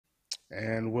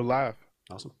And we're live.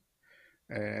 Awesome.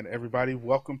 And everybody,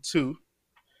 welcome to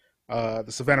the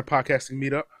Savannah Podcasting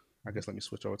Meetup. I guess let me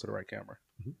switch over to the right camera.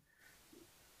 Mhm.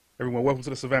 Everyone, welcome to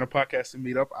the Savannah Podcasting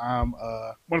Meetup. I'm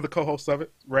one of the co-hosts of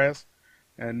it, Razz,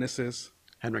 and this is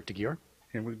Henrik de Gyor.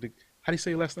 Henrik. How do you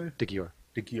say your last name? De Gyor.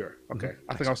 Gyor. Okay, Mhm.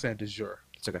 I think I was saying de jure.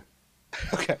 It's okay.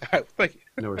 Okay, all right, thank you.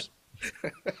 No worries.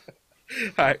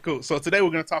 All right, cool. So today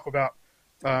we're going to talk about,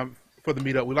 for the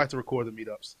meetup, we like to record the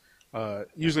meetups,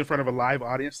 usually in front of a live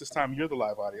audience. This time you're the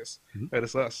live audience. Mhm. That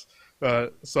is us.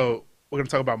 So we're going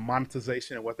to talk about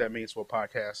monetization and what that means for a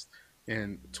podcast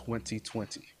in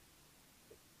 2020.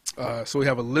 So we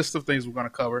have a list of things we're going to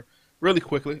cover really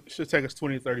quickly. It should take us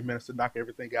 20 to 30 minutes to knock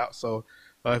everything out. So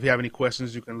if you have any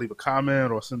questions, you can leave a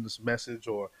comment or send us a message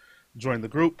or join the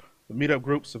group, the meetup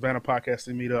group, Savannah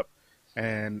Podcasting Meetup,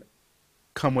 and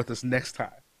come with us next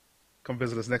time. Come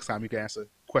visit us next time. You can answer a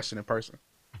question in person.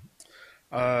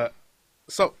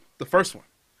 So the first one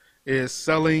is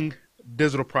selling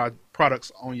digital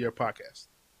products on your podcast.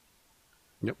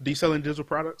 Yep. Do you sell any digital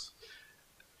products?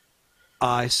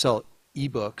 I sell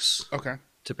ebooks Okay.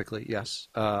 typically, yes.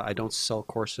 I don't sell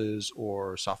courses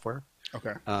or software.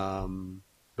 Okay.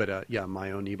 But yeah,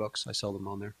 my own ebooks, I sell them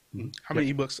on there. Mhm. How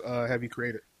many ebooks have you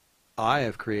created? I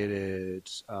have created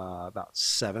about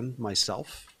 7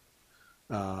 myself.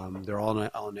 They're all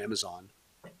on Amazon.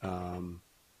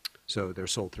 So they're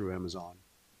sold through Amazon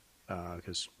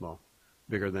because, well,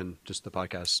 bigger than just the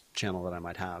podcast channel that I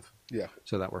might have. Yeah.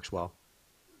 So that works well.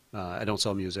 I don't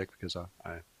sell music because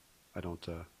I don't,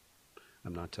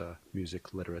 I'm not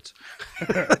music literate.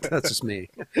 That's just me.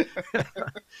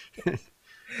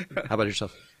 How about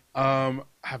yourself? I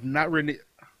have not written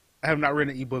an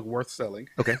ebook worth selling.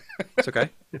 Okay. It's okay.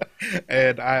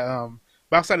 And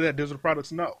but outside of that, digital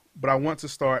products, no. But I want to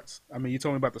start. I mean, you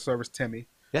told me about the service Temi,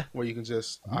 Yeah. where you can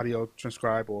just audio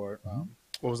transcribe, or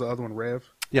what was the other one, Rev?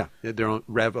 Yeah.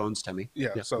 Rev owns Temi.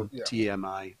 Yeah. So yeah.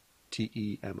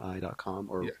 TEMI.com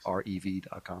or Yes.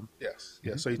 REV.com. Yes.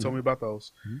 Yeah. So you told me about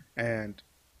those, and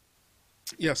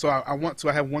yeah. So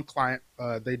I have one client.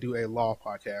 They do a law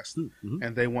podcast,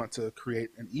 and they want to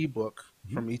create an ebook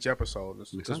from each episode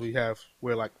because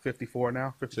we're like 54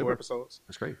 now, 54 Super. episodes.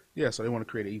 That's great. Yeah. So they want to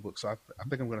create an ebook. So I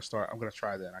think I'm going to start. I'm going to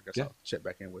try that. And I guess Yeah. I'll check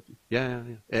back in with you. Yeah.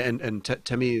 And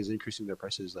Temi is increasing their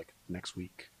prices like next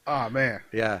week. Oh man.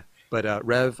 Yeah. But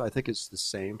Rev, I think, is the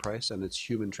same price, and it's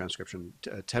human transcription.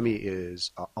 Temi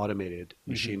is automated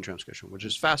machine transcription, which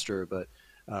is faster, but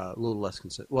a little less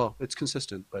consistent. Well, it's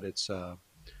consistent, but it's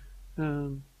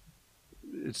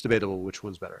debatable which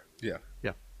one's better. Yeah.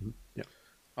 Yeah. Yeah.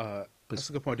 That's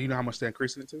a good point. Do you know how much they're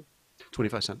increasing it to?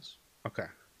 25 cents Okay.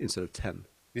 instead of 10.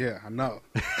 Yeah, I know.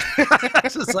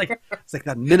 So it's like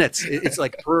that minutes. It's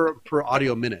like per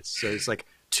audio minutes. So it's like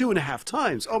 2.5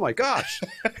 times. Oh my gosh.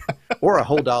 Or a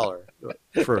whole $1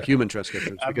 for human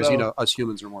transcriptions because us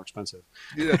humans are more expensive.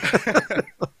 Yeah.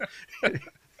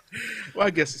 Well,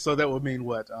 I guess so. That would mean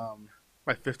what,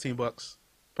 like $15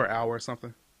 per hour or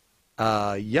something?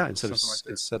 Yeah, instead Something like that.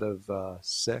 instead of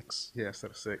 6. Yeah,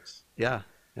 instead of 6. Yeah.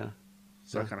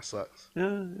 So that kind of sucks.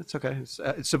 Yeah, it's okay.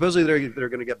 Supposedly they're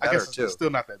going to get I better guess too. it's still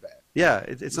not that bad. Yeah,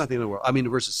 it's not the end of the world. I mean,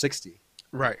 versus 60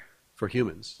 Right. for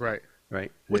humans, Right.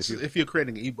 right? And Which, if you're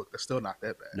creating an ebook, that's still not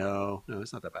that bad. no,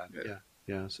 it's not that bad. Yeah.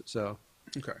 Yeah. So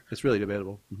Okay. it's really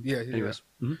debatable. Yeah. Anyways,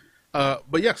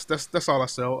 But yes, that's all I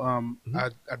sell.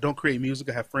 I don't create music.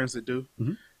 I have friends that do.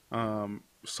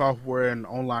 Software and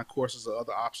online courses are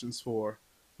other options for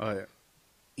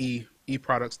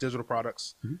e-products, digital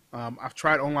products. I've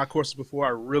tried online courses before. I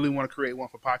really want to create one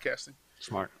for podcasting.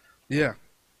 smart. Yeah,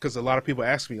 because a lot of people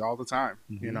ask me all the time,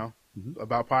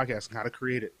 about podcasting, how to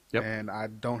create it. Yep. And I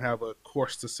don't have a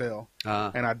course to sell.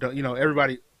 Uh, And I don't,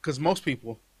 everybody, because most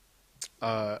people,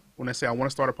 when they say, I want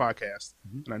to start a podcast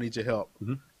and I need your help,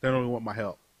 they don't really want my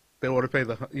help. They want to pay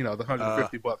the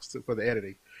 $150 for the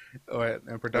editing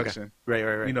and production. Okay.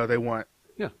 Right. They want,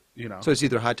 Yeah. you know. So it's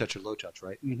either high touch or low touch,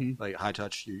 right? Mhm. Like high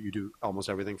touch, you do almost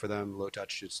everything for them. Low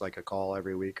touch, it's like a call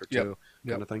every week or Yep. two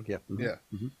kind of thing. Yeah. Yeah.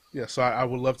 Yeah. So I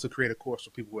would love to create a course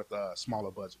for people with smaller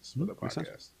budgets for the Makes sense.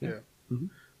 podcast. Yeah.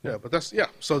 Yeah. But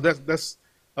so that's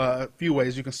a few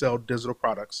ways you can sell digital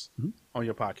products on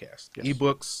your podcast. Yes.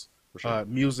 Ebooks, For sure.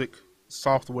 music,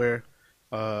 software,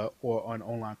 or an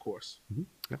online course.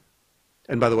 Yeah.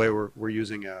 And by the way, we're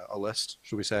using a list,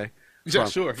 should we say? Yeah,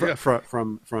 sure.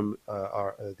 From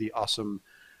the awesome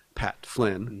Pat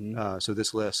Flynn. So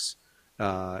this list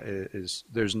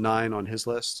there's 9 on his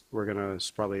list. We're gonna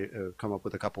probably come up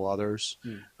with a couple others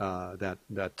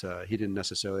that he didn't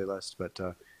necessarily list, but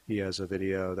he has a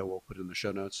video that we'll put in the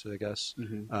show notes, I guess,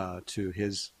 to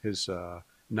his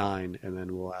 9, and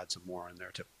then we'll add some more in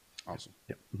there too. Awesome.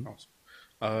 Yep. Mm-hmm. Awesome.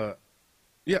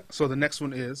 Yeah. So the next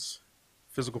one is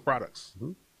physical products.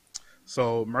 Mm-hmm.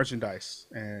 So merchandise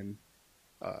and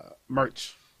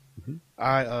merch.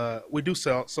 Mm-hmm. We do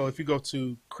sell. So if you go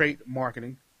to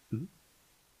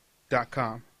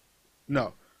cratemarketing.com,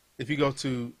 no, if you go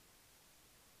to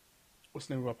what's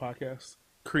the name of our podcast?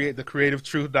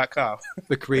 Thecreativetruth.com.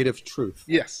 The Creative Truth.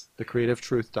 Yes.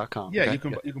 Thecreativetruth.com. Yeah, Okay.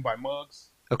 you can buy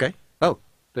mugs. Okay. Oh,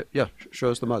 yeah.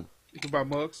 Show us the mug. You can buy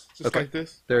mugs just like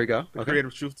this. There you go. The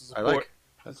Creative Truth to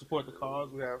support the cause.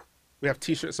 We have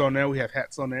T-shirts on there. We have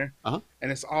hats on there,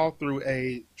 and it's all through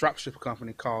a dropship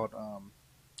company called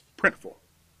Printful.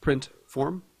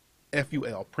 Printform.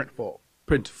 FUL. Printful.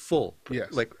 Printful.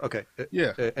 Yes. Like okay.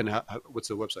 Yeah. And what's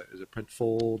the website? Is it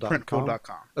printful.com?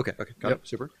 Printful.com. Okay. Got it.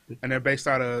 Super. And they're based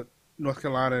out of North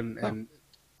Carolina and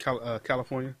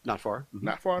California. Not far. Mm-hmm.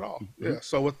 Not far at all. Mm-hmm. Yeah.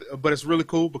 So but it's really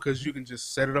cool because you can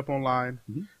just set it up online,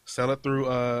 sell it through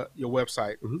your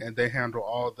website, and they handle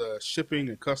all the shipping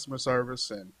and customer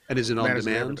service and is it on demand,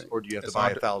 everything. or do you have to buy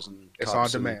 1,000? It's on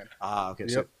demand. Okay.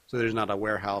 Yep. So there's not a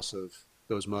warehouse of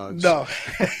those mugs. No.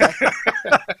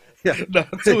 Yeah. No,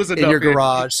 two is enough in your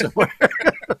garage somewhere.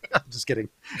 Just kidding.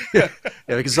 Yeah,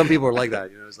 because some people are like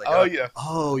that. It's like,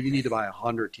 you need to buy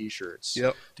 100 T-shirts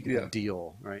to get a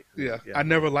deal, right? Yeah. I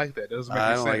never liked that. It doesn't make I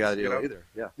any don't sense, like that deal either.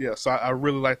 Yeah. Yeah. So I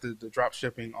really like the drop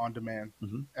shipping on demand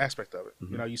aspect of it.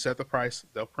 Mm-hmm. You set the price,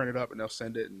 they'll print it up, and they'll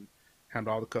send it and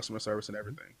handle all the customer service and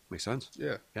everything. Makes sense.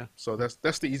 Yeah. Yeah. So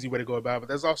that's the easy way to go about it. But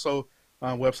there's also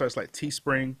websites like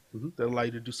Teespring that allow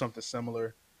you to do something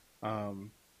similar.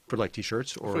 For like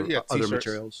T-shirts or other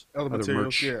materials? Other materials,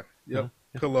 merch. yeah. Yep.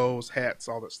 Yeah. Pillows, hats,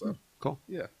 all that stuff. Cool.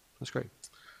 Yeah. That's great.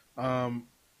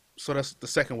 So that's the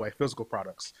second way, physical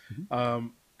products. The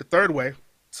third way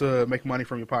to make money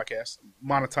from your podcast,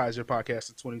 monetize your podcast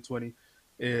in 2020,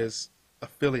 is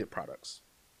affiliate products.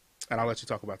 And I'll let you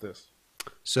talk about this.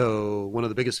 So one of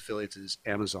the biggest affiliates is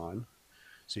Amazon.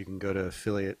 So you can go to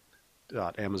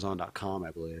affiliate.amazon.com,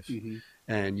 I believe,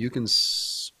 and you can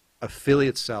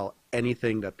affiliate sell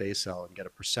anything that they sell and get a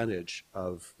percentage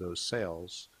of those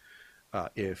sales.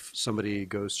 If somebody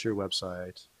goes to your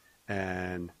website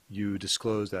and you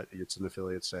disclose that it's an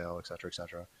affiliate sale, et cetera, et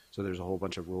cetera. So there's a whole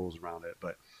bunch of rules around it.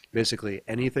 But basically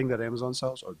anything that Amazon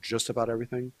sells, or just about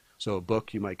everything. So a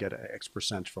book, you might get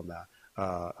X% from that.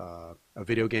 A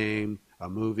video game, a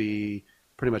movie,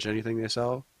 pretty much anything they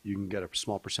sell, you can get a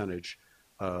small percentage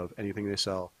of anything they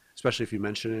sell, especially if you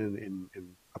mention it in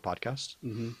a podcast.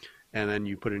 And then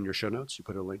you put it in your show notes. You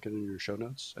put a link in your show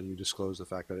notes, and you disclose the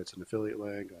fact that it's an affiliate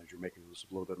link, and you're making a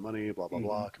little bit of money, blah, blah,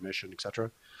 blah, commission, etc.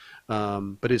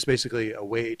 But it's basically a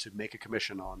way to make a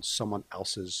commission on someone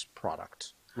else's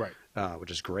product, right?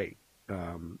 Which is great.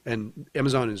 And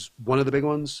Amazon is one of the big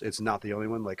ones. It's not the only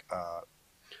one. Like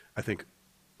I think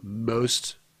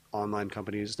most online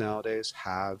companies nowadays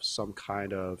have some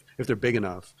kind of, if they're big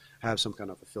enough, have some kind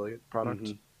of affiliate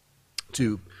product.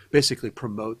 To basically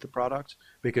promote the product,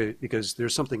 because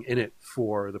there's something in it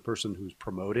for the person who's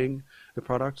promoting the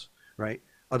product, right?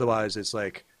 Otherwise, it's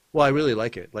like, well, I really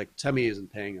like it. Like Temi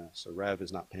isn't paying us, or Rev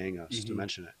is not paying us to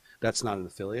mention it. That's not an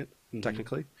affiliate,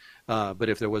 technically. But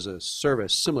if there was a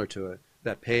service similar to it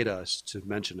that paid us to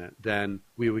mention it, then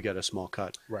we would get a small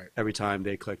cut every time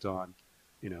they clicked on,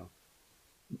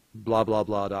 blah, blah,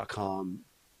 blah.com,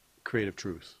 Creative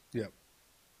Truth. Yep.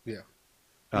 Yeah.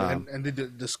 And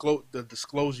the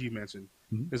disclosure you mentioned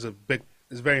is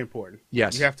very important.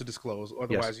 Yes, you have to disclose,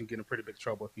 otherwise you can get in pretty big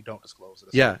trouble if you don't disclose it.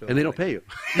 Yeah, and they don't pay you.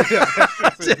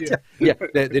 You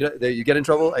get in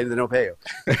trouble and they don't pay you.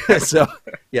 So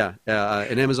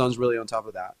and Amazon's really on top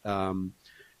of that.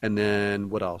 And then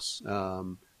what else?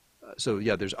 So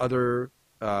there's other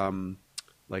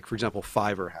like for example,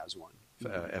 Fiverr has one,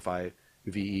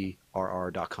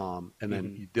 FIVERR.com, and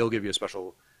then they'll give you a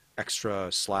special extra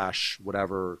 /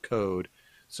 whatever code,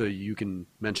 so you can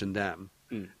mention them,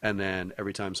 and then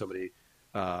every time somebody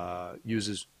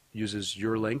uses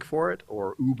your link for it,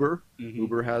 or Uber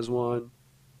has one,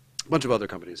 a bunch of other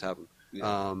companies have them.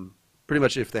 Pretty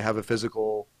much if they have a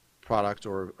physical product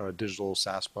or a digital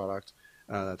SaaS product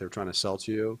that they're trying to sell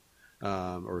to you,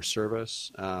 or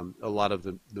service, a lot of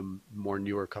the more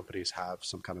newer companies have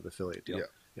some kind of affiliate deal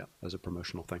as a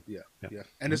promotional thing.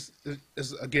 And it's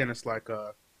again, it's like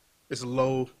it's a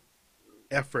low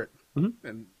effort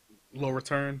and low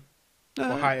return, or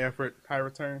high effort, high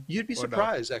return. You'd be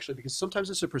surprised, actually, because sometimes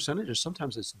it's a percentage, or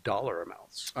sometimes it's dollar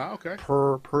amounts. Okay.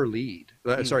 Per lead.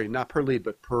 Sorry, not per lead,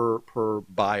 but per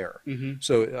buyer.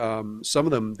 So some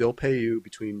of them, they'll pay you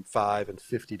between $5 and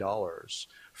 $50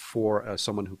 for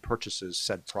someone who purchases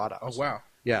said product. Oh wow.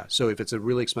 Yeah. So if it's a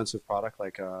really expensive product,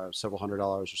 like several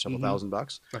 $100s or several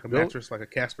 $1,000, like a mattress, like a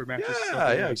Casper mattress.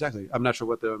 Yeah, exactly. I'm not sure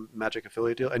what the magic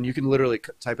affiliate deal, and you can literally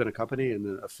type in a company and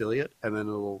then affiliate, and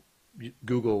then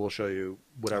Google will show you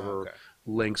whatever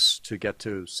links to get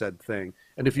to said thing.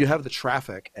 And if you have the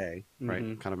traffic,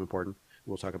 right, kind of important.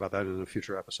 We'll talk about that in a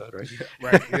future episode, right? Yeah,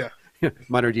 right. Yeah.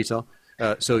 Minor detail.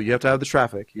 So you have to have the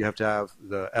traffic. You have to have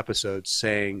the episode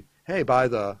saying, hey, buy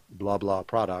the blah, blah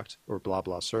product or blah,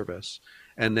 blah service.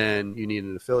 And then you need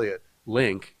an affiliate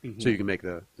link so you can make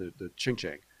the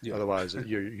ching-ching. Yeah. Otherwise,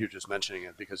 you're just mentioning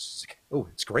it because,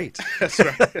 it's great. That's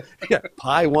right. Yeah,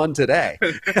 buy one today.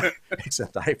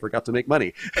 Except I forgot to make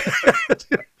money.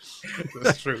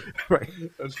 That's true. Right.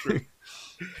 That's true.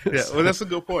 Yeah, well, that's a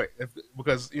good point.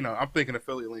 Because, I'm thinking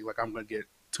affiliate link, like I'm going to get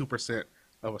 2%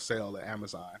 of a sale at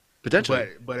Amazon. Potentially.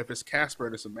 But if it's Casper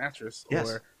and it's a mattress,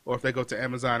 yes. or if they go to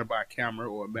Amazon and buy a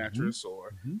camera or a mattress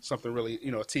or something really, a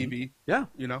TV. Yeah.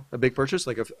 A big purchase,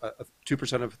 like a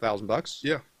 2% of $1,000.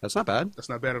 Yeah. That's not bad. That's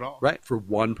not bad at all. Right. For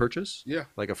one purchase. Yeah.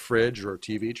 Like a fridge or a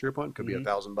TV, to your point, could be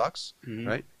 $1,000.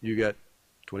 Right. You get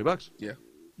 $20. Yeah.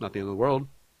 Not the end of the world.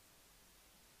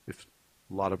 If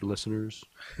a lot of listeners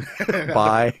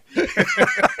buy.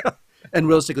 And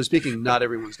realistically speaking, not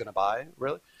everyone's going to buy,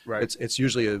 really. Right. It's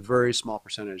usually a very small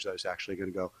percentage that's actually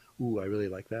going to go, ooh, I really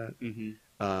like that.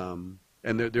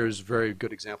 And there's very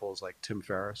good examples like Tim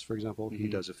Ferriss, for example. He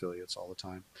does affiliates all the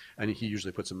time. And he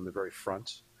usually puts them in the very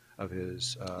front of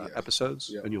his episodes.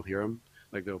 Yep. And you'll hear them.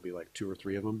 Like there'll be like 2 or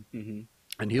 3 of them.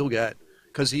 And he'll get,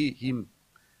 because he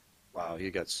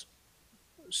gets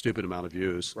a stupid amount of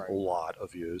views, a lot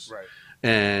of views. Right.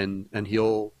 And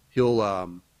he'll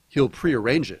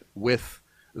prearrange it with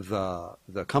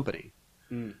the company.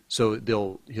 So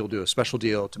he'll do a special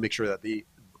deal to make sure that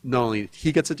not only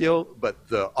he gets a deal, but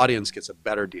the audience gets a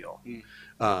better deal,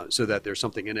 so that there's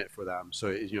something in it for them.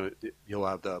 So he'll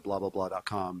have the blah blah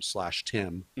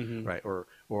blah.com/Tim, right, or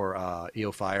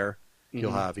EOFire.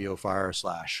 He'll have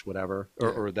EOFire / whatever,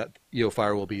 or that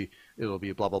EOFire it'll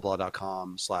be blah blah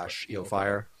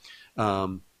blah.com/EOFire,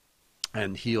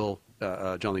 and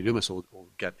John Lee Dumas will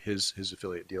get his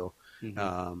affiliate deal.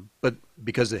 But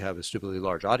because they have a stupidly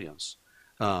large audience,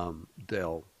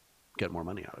 they'll get more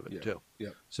money out of it too.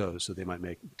 Yeah. So they might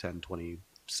make 10, 20,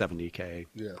 70K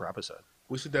per episode.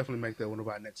 We should definitely make that one of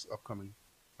our next upcoming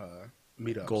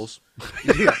meetups. Goals.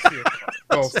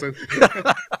 Goals. But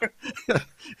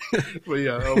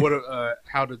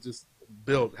how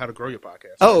to grow your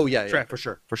podcast. Oh yeah, for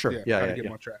sure. Yeah, how to get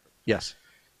more traffic. Yes.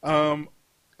 So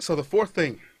the fourth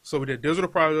thing. So we did digital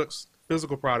products,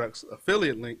 physical products,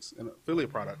 affiliate links, and affiliate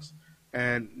products.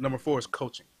 And number 4 is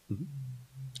coaching.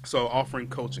 So offering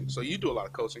coaching. So you do a lot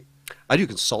of coaching. I do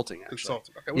consulting, actually.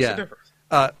 Consulting. Okay, what's the difference?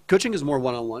 Coaching is more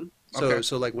one-on-one. Okay.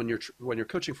 So like when you're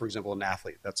coaching, for example, an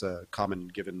athlete, that's a common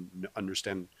given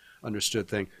understood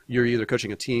thing. You're either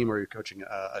coaching a team or you're coaching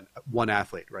one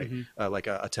athlete, right? Like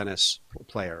a tennis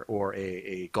player or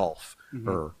a golf.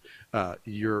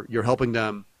 You're helping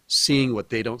them seeing what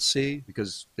they don't see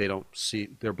because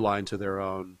they're blind to their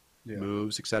own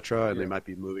moves, etc. And they might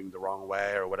be moving the wrong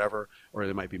way or whatever, or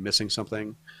they might be missing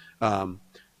something.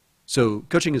 So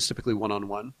coaching is typically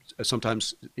one-on-one.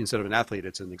 Sometimes instead of an athlete,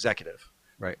 it's an executive,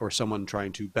 right? Or someone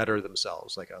trying to better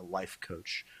themselves, like a life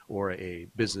coach or a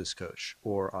business coach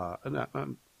or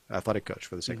an athletic coach,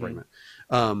 for the sake of argument.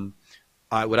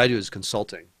 What I do is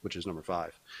consulting, which is number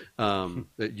 5. Do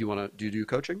you do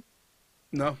coaching?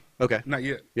 No. Okay. Not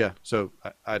yet. Yeah. So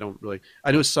I don't really.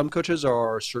 I know some coaches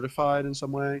are certified in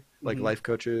some way, like life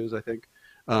coaches, I think.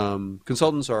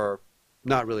 Consultants are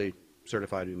not really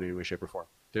certified in any way, shape, or form.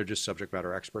 They're just subject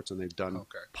matter experts, and they've done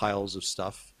piles of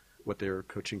stuff. What they're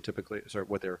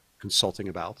what they're consulting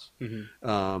about.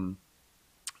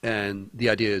 And the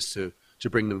idea is to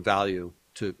bring them value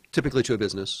typically to a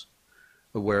business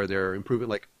where they're improving,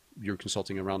 like you're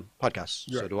consulting around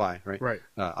podcasts. Right. So do I, right? Right.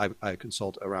 I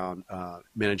consult around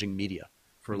managing media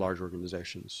for large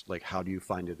organizations. Like, how do you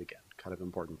find it again? Kind of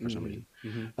important for some reason.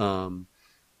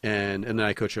 And then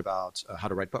I coach about how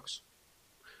to write books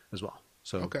as well.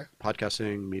 So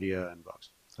podcasting, media, and books.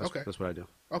 That's what I do.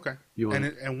 Okay.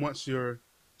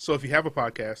 So if you have a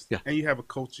podcast and you have a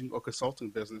coaching or consulting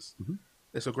business,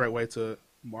 it's a great way to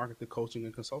market the coaching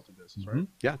and consulting business, right?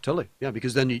 Yeah, totally. Yeah,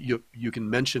 because then you can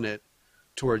mention it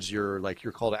towards your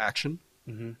call to action,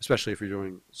 especially if you're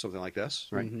doing something like this,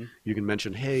 right? You can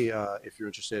mention, hey, if you're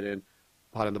interested in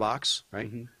Pot in the Box,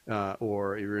 right?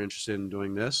 Or if you're interested in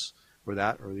doing this or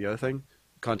that or the other thing,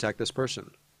 contact this person,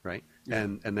 right?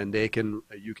 And then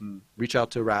you can reach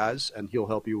out to Razz and he'll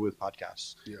help you with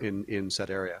podcasts in said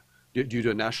area. Do you do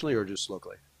it nationally or just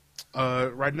locally?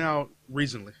 Right now,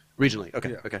 regionally. Regionally,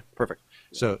 okay, Yeah. okay, perfect.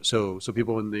 So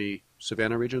people in the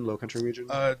Savannah region, Low Country region,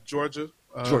 Georgia,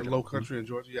 Georgia, Low Country in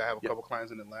Georgia. Yeah, I have a Yep. couple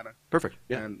clients in Atlanta, perfect.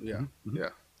 Yeah, and Mhm. yeah,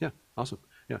 yeah, awesome.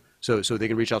 Yeah, so they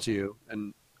can reach out to you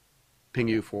and ping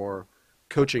you for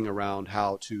coaching around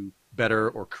how to better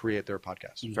or create their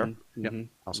podcast. Fair? Yeah,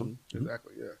 awesome.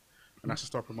 exactly, yeah. And I should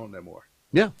start promoting that more.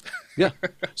 Yeah, yeah.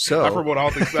 So I promote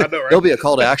all things I know, right? there'll be a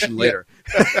call to action later.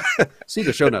 See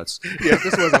the show notes. Yeah, if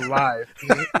this wasn't live,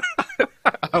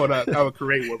 I would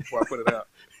create one before I put it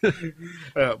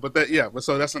out. But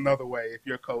so that's another way if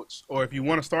you're a coach or if you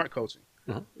want to start coaching,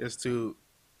 is to,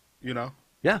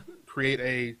 Yeah, create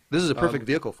a this is a perfect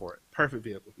vehicle for it. perfect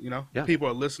vehicle. Yeah. People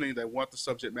are listening. They want the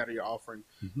subject matter you're offering,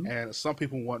 and some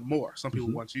people want more. Some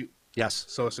people want you. Yes.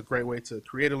 So it's a great way to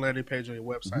create a landing page on your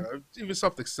website, or even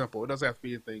something simple. It doesn't have to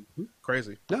be anything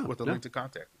crazy. No, with a no. link to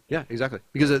contact. Yeah, exactly.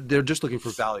 Because they're just looking for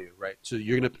value, right? So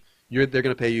they're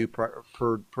gonna pay you per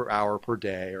hour, per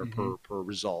day, or per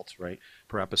result, right?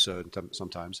 Per episode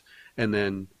sometimes, and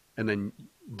then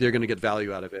they're gonna get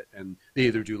value out of it, and they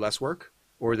either do less work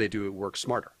or they do work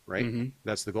smarter, right?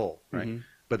 That's the goal, right?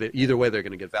 But either way, they're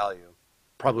gonna get value,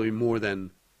 probably more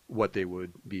than what they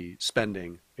would be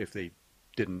spending if they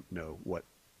didn't know what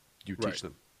you teach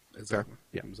them. Exactly.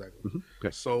 Fair? Yeah. Exactly.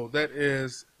 Okay. So that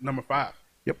is number 5.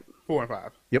 Yep. 4 and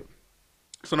 5. Yep.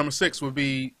 So number 6 would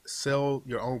be sell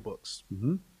your own books.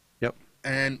 Yep.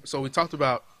 And so we talked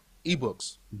about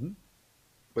ebooks,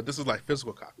 but this is like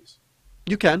physical copies.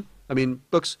 You can. I mean,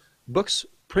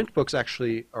 print books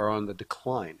actually are on the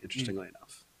decline, interestingly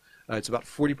enough. It's about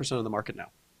 40% of the market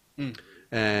now.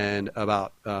 And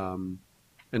about, and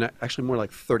actually more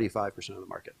like 35% of the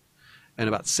market. And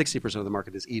about 60% of the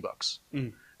market is ebooks,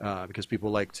 because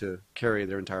people like to carry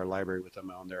their entire library with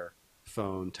them on their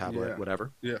phone, tablet,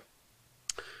 whatever. Yeah.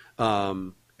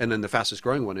 And then the fastest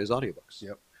growing one is audiobooks.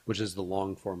 Yep. Which is the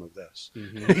long form of this.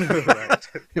 Right.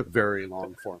 Very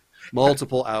long form.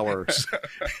 Multiple hours.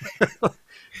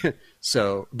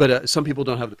 So, but some people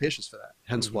don't have the patience for that.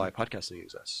 Hence why podcasting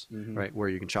exists, right? Where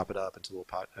you can chop it up into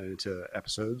into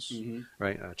episodes,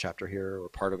 right? A chapter here or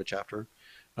part of a chapter,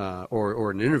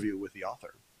 or an interview with the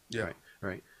author. Yeah.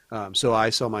 Right. So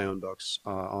I sell my own books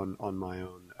on my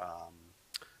own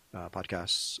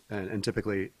podcasts, and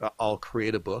typically I'll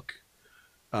create a book.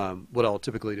 What I'll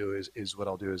typically do is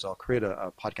I'll create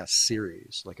a podcast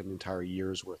series, like an entire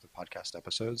year's worth of podcast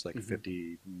episodes, like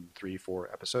 4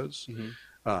 episodes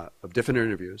of different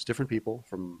interviews, different people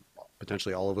from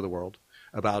potentially all over the world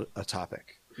about a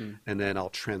topic. And then I'll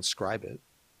transcribe it,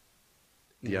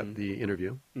 the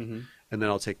interview, and then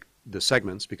I'll take the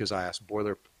segments, because I ask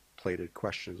boilerplated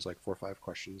questions, like 4 or 5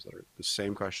 questions that are the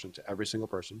same question to every single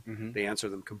person. They answer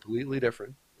them completely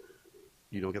different.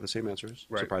 You don't get the same answers,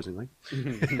 surprisingly.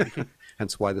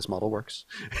 Hence why this model works.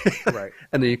 Right.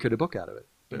 And then you create a book out of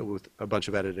it with a bunch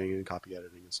of editing and copy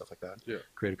editing and stuff like that. Yeah.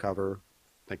 Create a cover.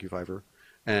 Thank you, Fiverr.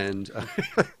 And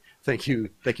thank you,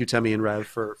 Temi and Rev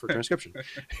for transcription.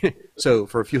 So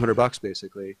for a few $100,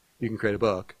 basically, you can create a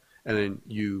book, and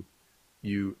then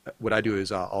what I do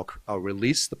is I'll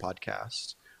release the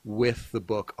podcast with the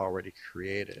book already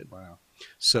created. Wow.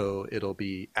 So it'll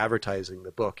be advertising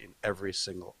the book in every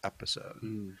single episode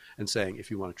and saying,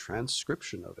 if you want a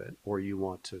transcription of it, or you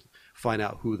want to find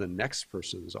out who the next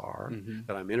persons are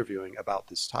that I'm interviewing about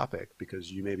this topic,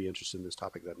 because you may be interested in this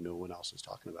topic that no one else is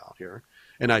talking about here.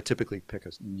 And I typically pick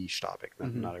a niche topic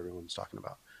that not everyone's talking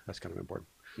about. That's kind of important.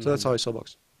 So that's how I sell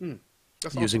books.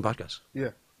 That's using awesome. podcasts. Yeah.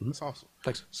 That's awesome.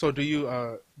 Thanks. So do you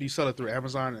sell it through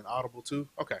Amazon and Audible too?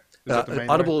 Okay. Is that the main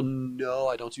Audible, way? No,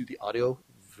 I don't do the audio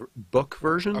book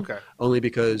version. Okay. Only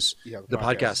because Yeah, the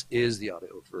podcast is the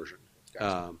audio version.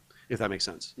 Gotcha. If that makes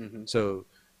sense. So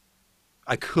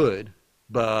I could,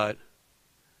 but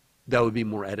that would be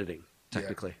more editing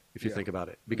technically, if you think about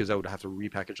it, because I would have to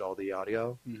repackage all the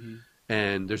audio.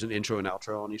 And there's an intro and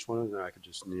outro on each one, and then I could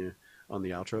just on the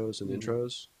outros and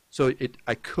intros. So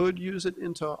I could use it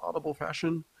into Audible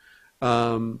fashion,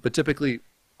 but typically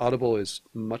Audible is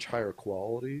much higher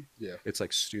quality. Yeah. It's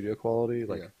like studio quality,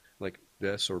 like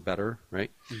this or better,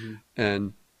 right?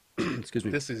 And excuse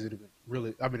me. This is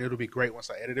really. I mean, it'll be great once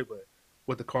I edit it, but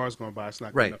with the cars going by, it's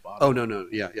not good Right. enough audio. Oh no,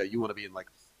 yeah. You want to be in like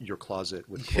your closet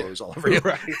with clothes all over you,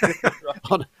 Right.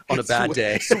 on a bad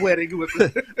day. Sweating with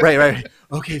the Right.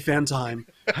 Okay, fan time.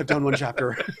 I've done one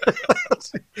chapter.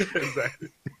 exactly.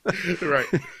 Right.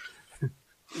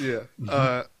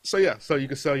 Yeah. So you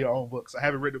can sell your own books. I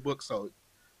haven't written a book, so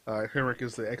Henrik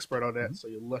is the expert on that. So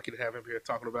you're lucky to have him here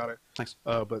talking about it. Thanks.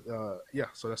 Yeah.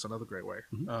 So that's another great way.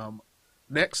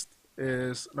 Next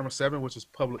is number 7, which is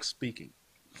public speaking.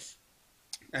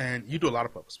 And you do a lot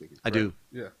of public speaking. I do.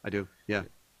 Yeah. I do. Yeah.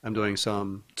 I'm doing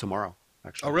some tomorrow.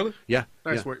 actually. Oh, really? Yeah.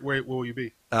 Nice. Yeah. Where will you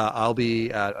be? I'll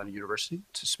be at a university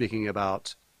speaking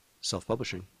about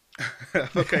self-publishing.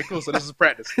 Okay, cool. So this is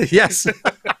practice. Yes.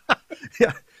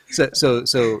 Yeah.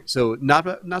 So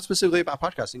not specifically about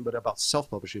podcasting, but about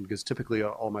self-publishing, because typically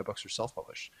all my books are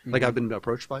self-published. Like I've been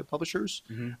approached by publishers,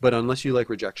 but unless you like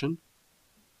rejection,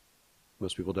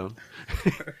 most people don't.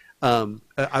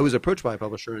 I was approached by a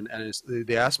publisher, and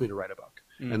they asked me to write a book,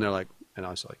 and they're like, and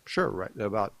I was like, sure, write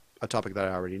about a topic that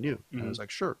I already knew. And I was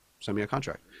like, sure, send me a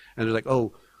contract. And they're like,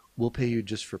 oh, we'll pay you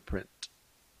just for print.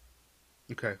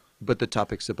 Okay. But the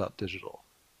topic's about digital.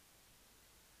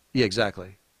 Yeah,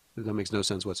 exactly. That makes no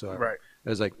sense whatsoever. Right. I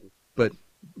was like, but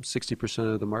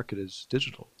 60% of the market is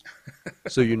digital.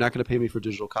 So you're not going to pay me for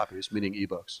digital copies, meaning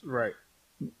ebooks. Right.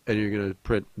 And you're going to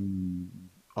print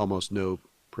almost no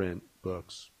print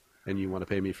books. And you want to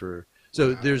pay me for...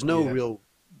 So there's no real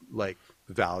like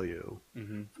value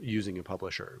using a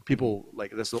publisher. People,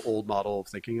 like, that's the old model of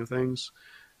thinking of things.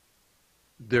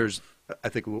 There's, I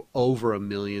think, over 1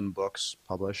 million books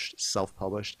published,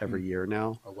 self-published every year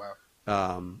now. Oh, wow.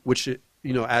 Which,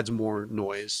 adds more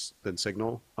noise than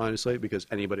signal, honestly, because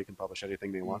anybody can publish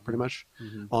anything they want pretty much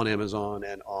on Amazon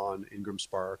and on Ingram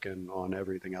Spark and on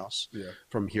everything else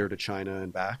from here to China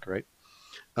and back, right?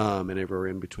 And everywhere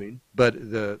in between. But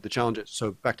the challenge is,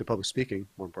 so back to public speaking,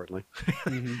 more importantly,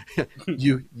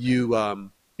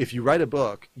 if you write a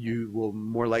book, you will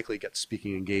more likely get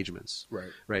speaking engagements,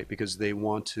 right? Because they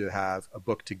want to have a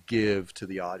book to give to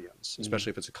the audience, especially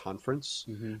if it's a conference,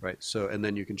 right? So, and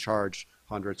then you can charge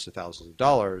hundreds to thousands of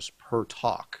dollars per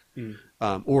talk,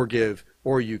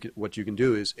 what you can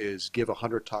do is give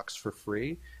 100 talks for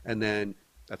free, and then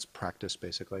that's practice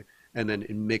basically, and then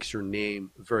it makes your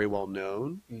name very well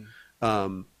known,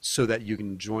 so that you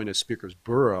can join a speaking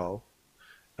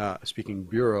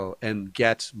bureau and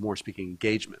get more speaking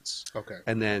engagements. Okay.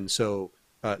 And then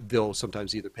they'll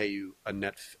sometimes either pay you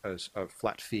a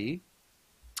flat fee,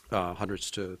 hundreds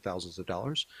to thousands of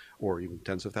dollars, or even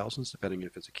tens of thousands, depending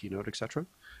if it's a keynote, etc.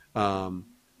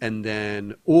 And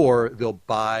then, or they'll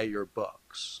buy your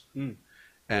books.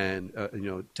 And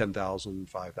 10,000,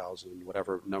 5,000,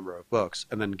 whatever number of books,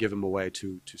 and then give them away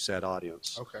to said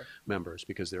audience members,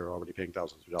 because they're already paying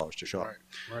thousands of dollars to show up.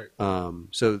 Right.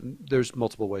 So there's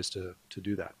multiple ways to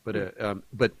do that.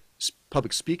 But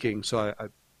public speaking. So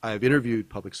I've interviewed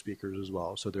public speakers as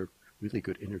well. So they're really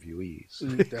good interviewees.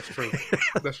 That's true.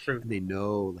 That's true. They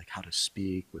know like how to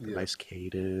speak with a nice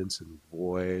cadence and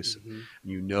voice. And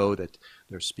you know that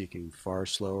they're speaking far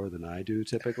slower than I do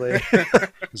typically,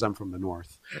 because I'm from the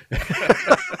north.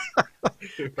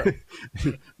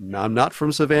 I'm not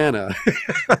from Savannah,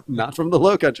 not from the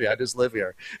Low Country. I just live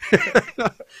here.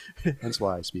 That's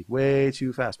why I speak way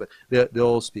too fast. But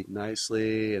they'll speak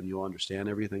nicely, and you'll understand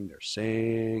everything they're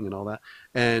saying and all that.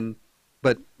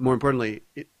 But more importantly,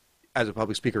 as a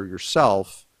public speaker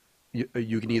yourself,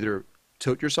 you can either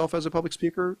tote yourself as a public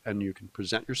speaker, and you can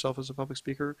present yourself as a public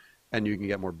speaker, and you can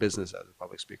get more business as a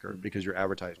public speaker because you're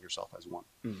advertising yourself as one.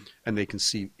 And they can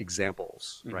see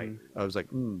examples, right? I was like,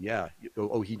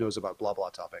 he knows about blah, blah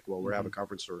topic. Well, we're having a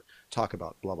conference or talk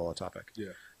about blah, blah topic.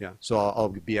 Yeah. So I'll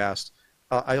be asked.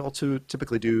 I also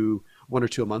typically do 1 or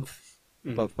 2 a month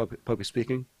of public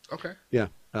speaking. Okay. Yeah.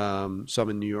 Some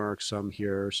in New York, some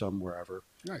here, some wherever.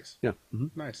 Nice. Yeah.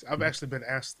 Nice. I've actually been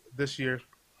asked this year.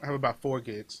 I have about 4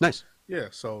 gigs. Nice. Yeah.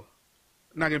 So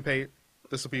not getting paid.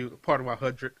 This will be part of my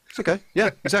 100. It's okay. Yeah,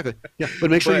 exactly. Yeah.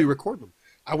 But make sure you record them.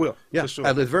 I will. Yeah. For sure.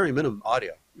 At the very minimum,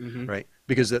 audio, right?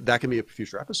 Because that can be a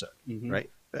future episode,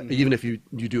 right? Even if you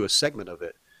do a segment of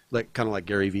it, like kind of like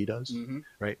Gary Vee does,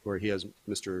 right? Where he has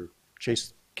Mr.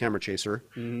 Camera Chaser,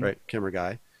 right? Camera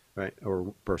guy, right?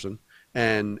 Or person.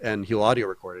 And he'll audio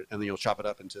record it, and then you'll chop it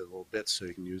up into little bits so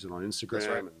you can use it on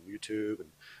Instagram and YouTube and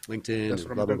LinkedIn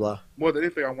and blah, blah, blah. More than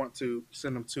anything, I want to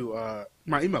send them to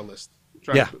my email list.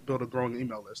 Try to build a growing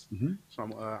email list. So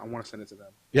I want to send it to them.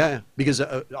 Yeah, because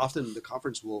often the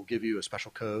conference will give you a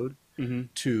special code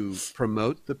to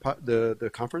promote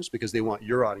the conference, because they want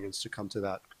your audience to come to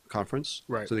that conference,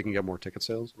 so they can get more ticket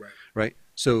sales, right?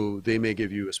 So they may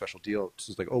give you a special deal.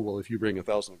 It's like, oh, well, if you bring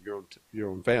 1,000 of your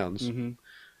own fans,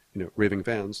 raving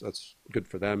fans, that's good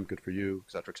for them, good for you,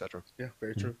 et cetera, et cetera. Yeah,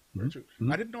 very true. Very true.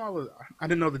 I didn't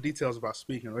know the details about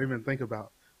speaking, or even think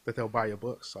about that they'll buy your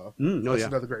book. So that's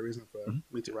another great reason for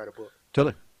me to write a book.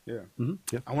 Totally. Yeah.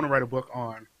 Yeah. I want to write a book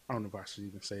on, I don't know if I should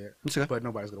even say it, but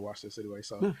nobody's going to watch this anyway,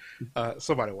 so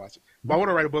somebody will watch it. But I want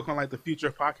to write a book on like the future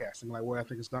of podcasting, like where I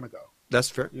think it's going to go. That's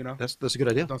fair. That's a good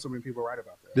idea. Don't so many people write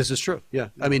about that. This is true. Yeah.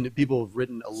 I mean, people have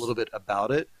written a little bit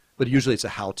about it, but usually it's a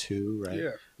how-to, right?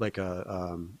 Yeah. Like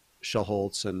Shell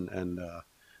Holtz and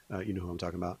you know who I'm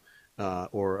talking about.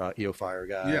 or EO Fire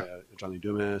guy, Yeah. Johnny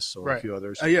Dumas, or a Right. few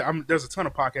others. There's a ton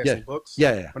of podcasting Yeah. books,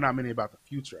 Yeah. but not many about the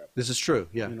future of it. This is true.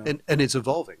 Yeah, You know? and it's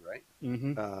evolving, right?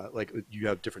 Mm-hmm. Like you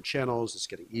have different channels. It's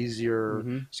getting easier.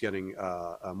 Mm-hmm. It's getting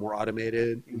more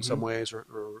automated in some ways,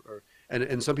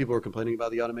 and some people are complaining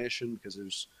about the automation because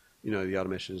there's the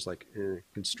automation is like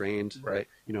constrained, right?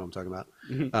 You know what I'm talking about.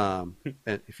 Mm-hmm.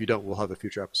 And if you don't, we'll have a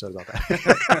future episode about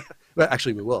that. But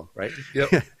actually, we will, right?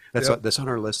 Yep. That's on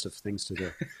our list of things to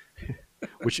do,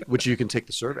 which you can take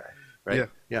the survey, right?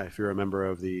 Yeah. If you're a member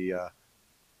of the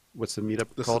what's the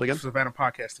meetup called again? Savannah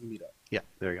Podcasting Meetup. Yeah,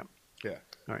 there you go. Yeah.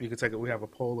 All right. You can take it. We have a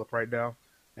poll up right now,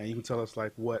 and you can tell us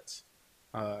like what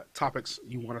topics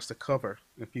you want us to cover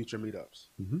in future meetups.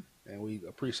 Mm-hmm. And we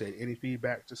appreciate any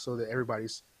feedback, just so that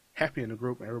everybody's happy in the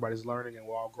group and everybody's learning and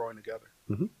we're all growing together.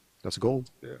 Mm-hmm. That's a goal.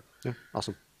 Yeah.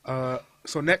 Awesome.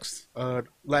 So next,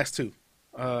 last two,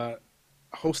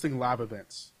 hosting live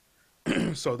events.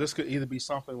 So this could either be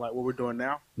something like what we're doing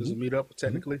now. This is a meetup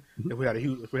technically. Mm-hmm.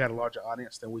 If we had a larger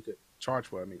audience, then we could charge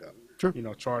for a meetup. Sure.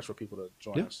 Charge for people to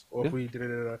join us. Or if we did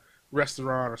it at a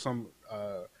restaurant or some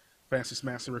fancy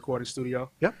smancy recording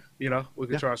studio. Yeah. We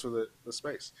could charge for the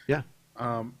space. Yeah.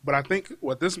 But I think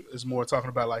what this is more talking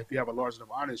about, like if you have a large enough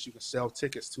audience, you can sell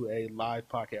tickets to a live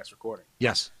podcast recording.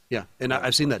 Yes. Yeah. And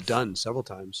I've seen that done several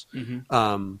times.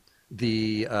 Mm-hmm.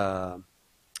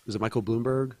 Is it Michael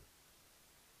Bloomberg?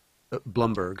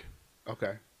 Blumberg.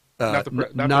 Okay.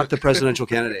 Not the presidential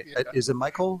candidate. Is it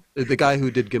Michael? The guy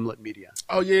who did Gimlet Media.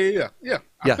 Oh, yeah.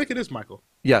 I think it is Michael.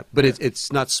 Yeah, but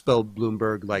it's not spelled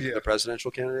Bloomberg like the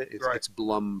presidential candidate. It's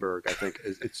Blumberg, I think.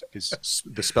 It's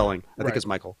the spelling. I think it's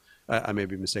Michael. I may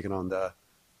be mistaken on the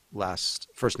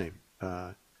first name.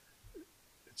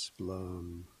 It's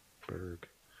Blumberg.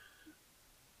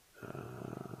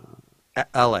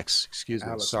 Alex, excuse me.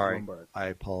 Alex Sorry. Blumberg. I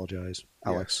apologize.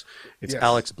 Alex. It's Yes.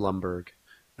 Alex Blumberg.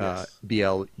 Yes.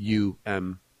 Blumberg.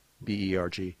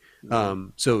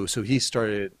 So he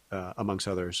started, amongst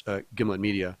others, Gimlet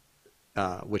Media,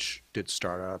 which did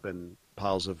startup and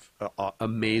piles of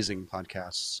amazing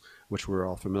podcasts, which we're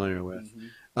all familiar with.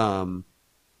 Mm-hmm.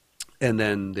 And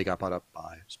then they got bought up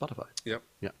by Spotify. Yep.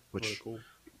 Yeah, which Really cool.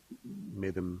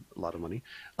 made them a lot of money.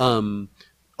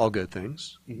 All good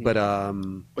things. Mm-hmm.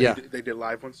 But they did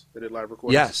live ones? They did live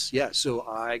recordings? Yes. So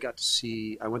I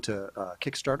went to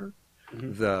Kickstarter,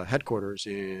 the headquarters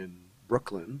in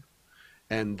Brooklyn,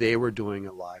 and they were doing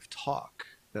a live talk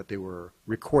that they were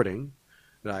recording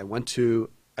that I went to.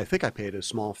 I think I paid a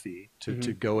small fee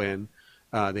to go in.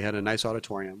 They had a nice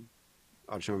auditorium.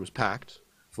 Auditorium was packed,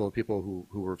 full of people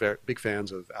who were very big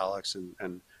fans of Alex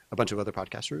and a bunch of other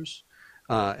podcasters.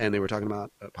 And they were talking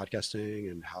about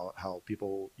podcasting and how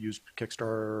people use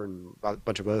Kickstarter and a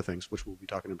bunch of other things, which we'll be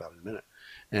talking about in a minute.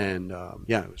 And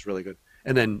it was really good.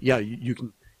 And then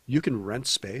you can rent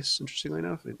space, interestingly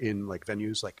enough, in like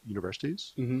venues like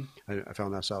universities. Mm-hmm. I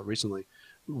found that out recently.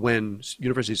 When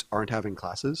universities aren't having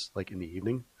classes, like in the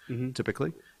evening,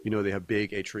 typically, they have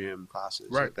big atrium classes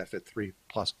that fit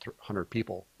 300+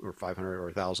 people or 500 or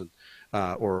 1,000,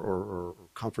 or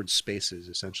conference spaces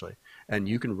essentially, and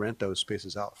you can rent those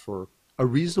spaces out for a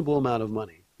reasonable amount of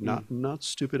money, not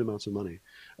stupid amounts of money,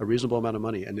 a reasonable amount of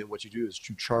money, and then what you do is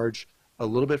you charge a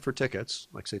little bit for tickets,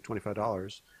 like say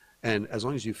 $25, and as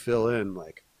long as you fill in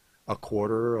like a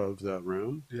quarter of the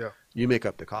room, you make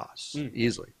up the costs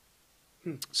easily.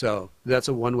 So that's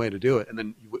one way to do it. And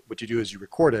then what you do is you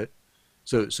record it.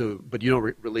 But you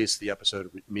don't release the episode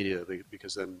immediately,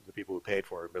 because then the people who paid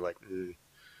for it will be like,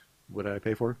 what did I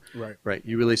pay for? Right.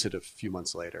 You release it a few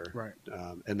months later. Right.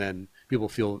 And then people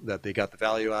feel that they got the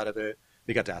value out of it.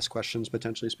 They got to ask questions,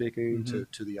 potentially speaking,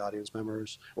 to the audience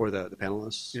members or the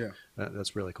panelists. Yeah.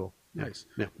 That's really cool. Nice.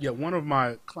 Yeah. One of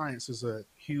my clients is a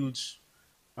huge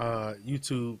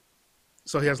YouTube.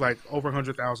 So he has like over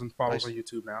 100,000 followers on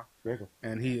YouTube now. Very cool.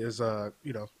 And he is,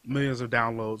 millions of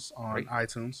downloads on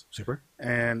iTunes. Super.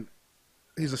 And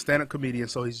he's a stand-up comedian,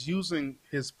 so he's using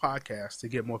his podcast to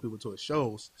get more people to his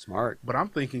shows. Smart. But I'm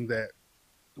thinking that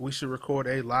we should record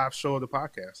a live show of the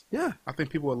podcast. Yeah. I think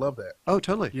people would love that. Oh,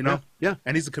 totally. Yeah.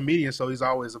 And he's a comedian, so he's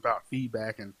always about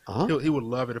feedback, and he would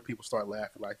love it if people start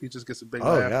laughing. Like, he just gets a big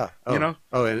laugh. Yeah.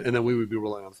 And then we would be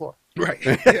rolling on the floor. Right.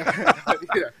 Yeah.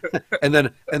 and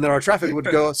then our traffic would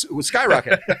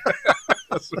skyrocket.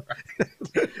 That's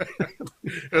right.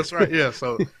 That's right. Yeah.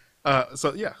 So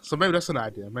maybe that's an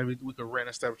idea. Maybe we could rent,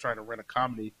 instead of trying to rent a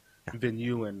comedy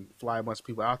venue and fly a bunch of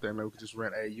people out there, maybe we could just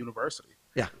rent a university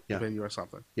venue or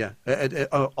something. Yeah.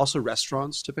 Also,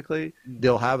 restaurants typically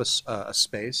they'll have a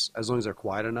space, as long as they're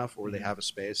quiet enough, or they have a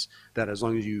space that, as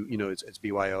long as it's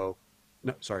BYO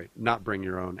no, sorry, not bring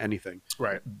your own anything.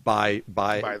 Right. Buy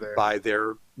Buy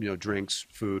their drinks,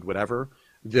 food, whatever.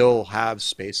 They'll have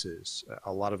spaces.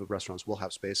 A lot of restaurants will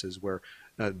have spaces where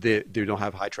they don't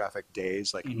have high traffic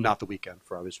days, like not the weekend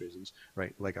for obvious reasons,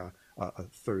 right? Like a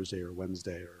Thursday or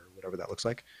Wednesday or whatever that looks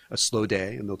like, a slow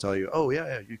day, and they'll tell you, oh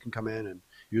yeah, you can come in and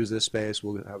use this space.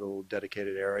 We'll have a little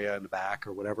dedicated area in the back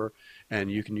or whatever,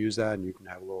 and you can use that, and you can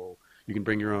have you can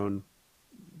bring your own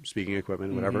speaking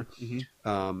equipment, whatever,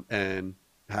 and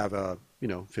have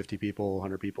 50 people,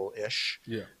 100 people ish,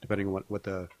 depending on what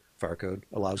the fire code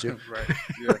allows you. Right.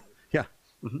 Yeah. Yeah.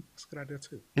 That's a good idea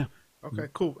too. Yeah. Okay,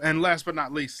 cool. And last but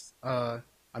not least,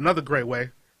 another great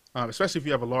way, especially if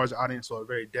you have a large audience or a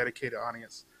very dedicated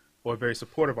audience or a very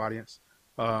supportive audience,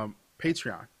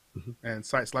 Patreon and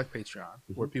sites like Patreon,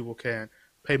 where people can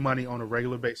pay money on a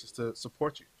regular basis to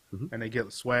support you, and they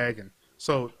get swag. And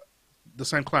so the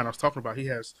same client I was talking about, he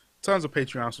has tons of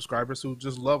Patreon subscribers who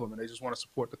just love him and they just want to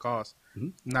support the cause.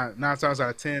 Nine times out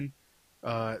of 10,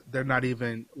 they're not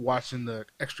even watching the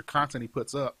extra content he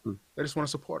puts up. They just want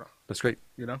to support him. That's great.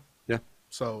 Yeah.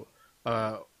 So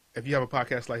if you have a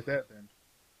podcast like that, then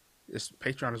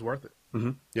Patreon is worth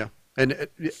it. Yeah. And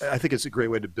I think it's a great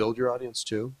way to build your audience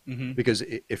too, because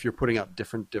if you're putting out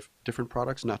different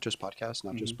products, not just podcasts,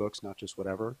 not just books, not just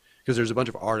whatever, because there's a bunch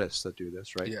of artists that do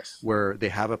this, right? Yes. Where they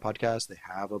have a podcast, they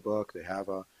have a book,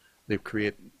 they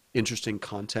create interesting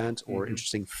content or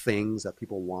interesting things that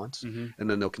people want, and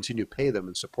then they'll continue to pay them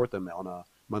and support them on a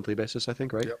monthly basis, I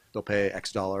think, right? Yep. They'll pay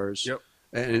X dollars. Yep.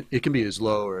 And it can be as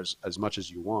low or as much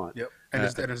as you want. Yep. And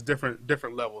it's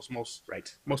different levels. Most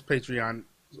Patreon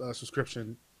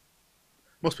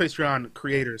most Patreon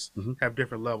creators have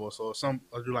different levels. So some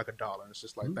will do like $1. It's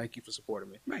just like, thank you for supporting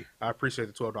me. Right. I appreciate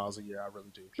the $12 a year. I really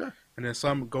do. Sure. And then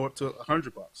some go up to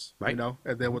 $100. Right.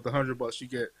 And then with the $100, you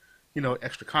get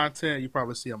extra content. You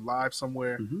probably see them live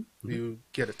somewhere. You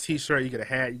get a T-shirt, you get a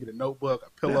hat, you get a notebook, a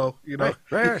pillow.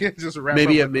 Right. You can just wrap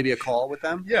maybe up a call with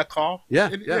them. Yeah, call.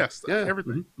 Yes,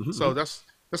 everything. So that's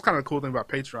kind of the cool thing about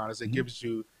Patreon is it gives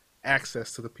you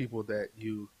access to the people that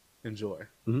you enjoy.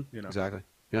 Exactly.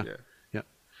 Yeah.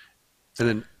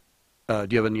 And then,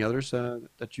 do you have any others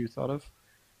that you thought of?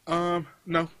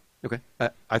 No. Okay.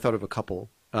 I thought of a couple,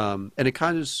 and it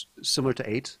kind of is similar to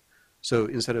 8. So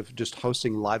instead of just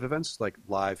hosting live events, like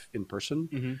live in person,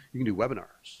 you can do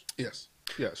webinars. Yes.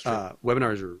 Yes. True.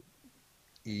 Webinars are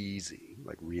easy,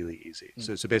 like really easy.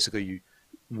 So basically,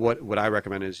 what I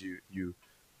recommend is you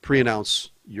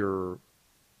pre-announce your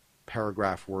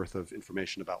paragraph worth of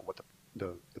information about what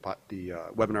the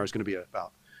webinar is going to be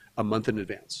about a month in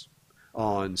advance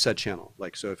on said channel.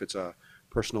 Like, so if it's a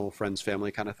personal, friends,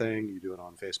 family kind of thing, you do it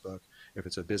on Facebook. If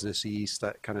it's a business-y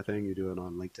kind of thing, you do it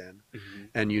on LinkedIn.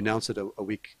 And you announce it a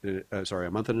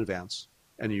month in advance,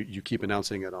 and you keep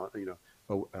announcing it on,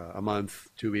 a month,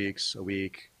 2 weeks, a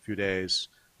week, a few days,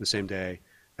 the same day,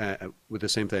 with the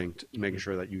same thing, making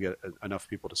sure that you get enough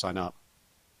people to sign up.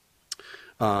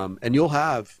 And you'll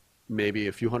have maybe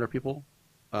a few hundred people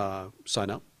sign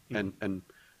up, and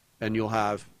you'll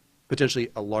have potentially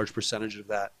a large percentage of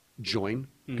that join,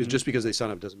 because just because they sign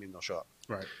up doesn't mean they'll show up.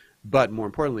 Right. But more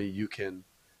importantly, you can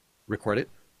record it,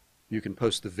 you can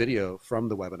post the video from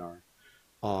the webinar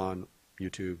on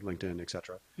YouTube, LinkedIn,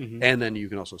 etc. And then you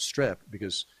can also strip,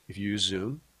 because if you use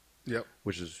Zoom,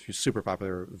 which is super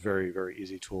popular, very, very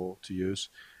easy tool to use,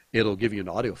 it'll give you an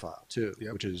audio file too,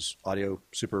 which is audio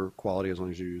super quality as long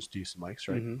as you use decent mics,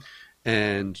 right?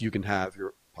 And you can have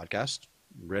your podcast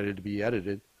ready to be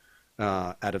edited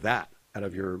out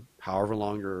of your however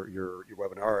long your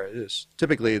webinar is.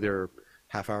 Typically they're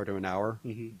half hour to an hour,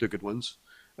 the good ones.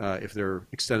 If they're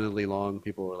extendedly long,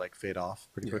 people are like fade off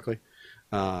pretty quickly.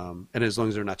 And as long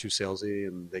as they're not too salesy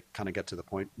and they kind of get to the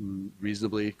point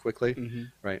reasonably quickly,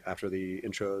 right, after the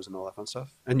intros and all that fun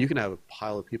stuff. And you can have a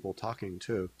pile of people talking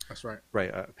too. That's right.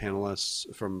 Right,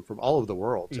 panelists from all over the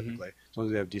world typically, as long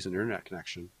as they have decent internet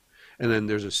connection. And then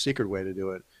there's a secret way to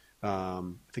do it. I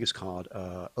think it's called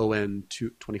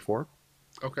ON24.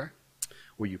 Okay.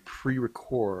 Where you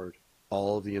pre-record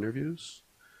all of the interviews,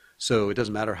 so it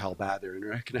doesn't matter how bad their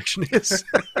internet connection is.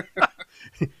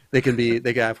 they can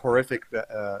have horrific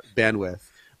bandwidth,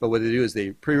 but what they do is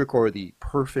they pre-record the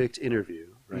perfect interview,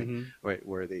 right? Right,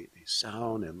 where they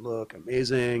sound and look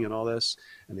amazing and all this,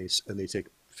 and they take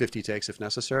 50 takes if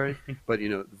necessary, but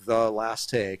the last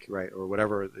take, right, or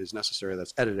whatever is necessary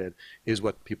that's edited is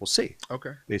what people see.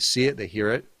 Okay. They see it, they hear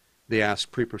it, they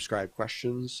ask pre-prescribed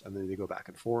questions, and then they go back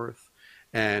and forth,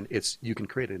 and you can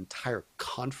create an entire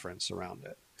conference around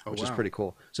it, which is pretty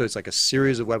cool. So it's like a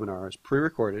series of webinars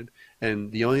pre-recorded,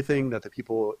 and the only thing that the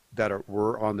people that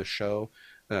were on the show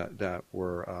that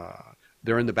were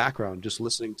they're in the background just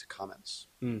listening to comments,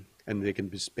 Mm. and they can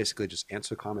basically just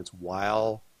answer comments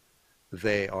while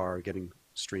they are getting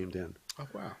streamed in. Oh,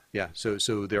 wow. Yeah,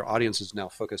 so their audience is now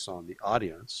focused on the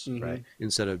audience, Mhm. right?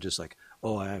 Instead of just like,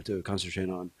 oh, I have to concentrate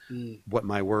on Mm. what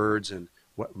my words and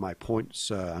what my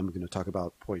points. I'm going to talk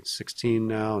about point 16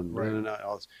 now, and Right.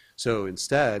 all this. So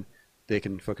instead, they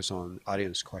can focus on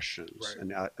audience questions Right.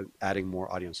 and adding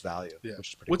more audience value, Yeah. which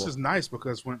is pretty Which cool. is nice,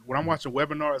 because when I'm watching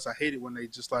webinars, I hate it when they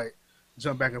just like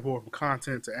jump back and forth from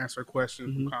content to answer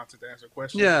questions, from content to answer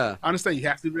questions. Yeah. I understand you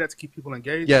have to do that to keep people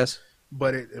engaged. Yes.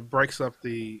 But it breaks up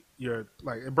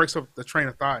it breaks up the train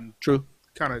of thought and True.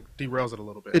 kind of derails it a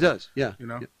little bit. It does. Yeah. You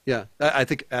know? Yeah. I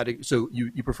think adding. So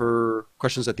you prefer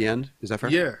questions at the end? Is that fair?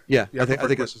 Yeah. Yeah. Yeah, I think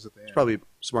questions at the it's end. probably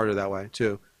smarter that way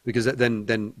too, because then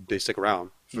they stick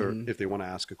around for if they want to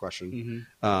ask a question.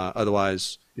 Mhm.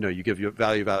 Otherwise, you give your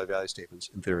value statements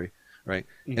in theory, right?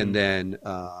 Mhm. And then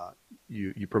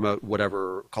you promote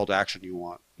whatever call to action you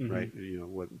want, Mhm.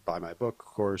 right? Buy my book, of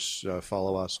course,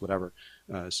 follow us, whatever,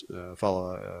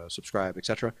 follow, subscribe,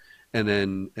 etc. And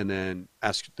then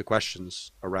ask the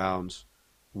questions around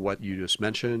what you just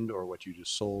mentioned or what you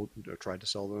just sold or tried to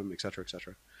sell them, etc.,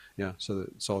 etc. Yeah, so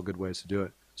it's all good ways to do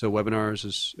it. So webinars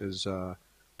is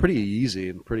pretty easy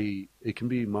and it can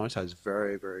be monetized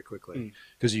very, very quickly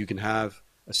because you can have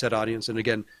a set audience. And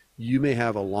again, you may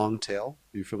have a long tail.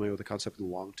 Are you familiar with the concept of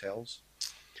long tails?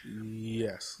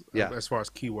 Yes. Yeah. As far as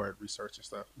keyword research and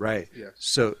stuff. Right. Yes.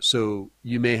 So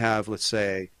you may have, let's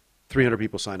say, 300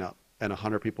 people sign up and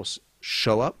 100 people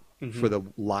show up for the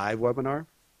live webinar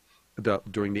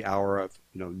during the hour of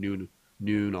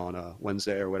noon on a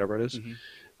Wednesday or whatever it is.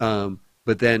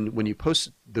 But then when you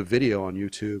post the video on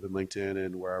YouTube and LinkedIn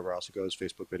and wherever else it goes,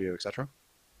 Facebook video, etc.,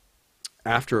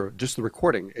 after just the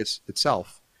recording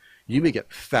itself, you may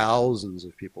get thousands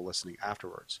of people listening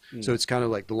afterwards. So it's kind of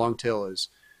like the long tail is,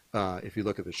 if you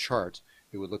look at the chart,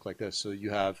 it would look like this. So you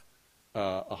have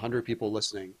 100 people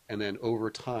listening, and then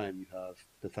over time you have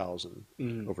the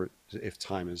 1,000 over, if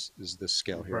time is this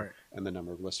scale here, Right. and the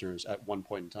number of listeners at one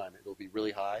point in time. It'll be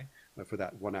really high for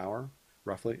that 1 hour,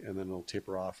 roughly, and then it'll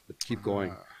taper off, but keep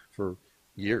going for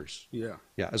years. Yeah.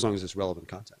 Yeah, as long as it's relevant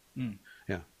content. Mm.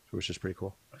 Yeah, which is pretty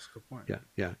cool. That's a good point.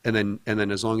 Yeah. And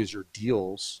then as long as your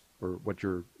deals or what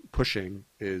you're pushing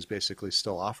is basically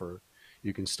still offered,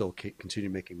 you can still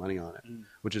continue making money on it,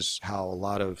 which is how a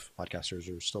lot of podcasters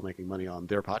are still making money on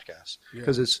their podcasts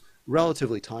because it's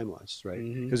relatively timeless, right?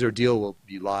 Because their deal will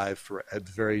be live for at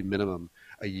the very minimum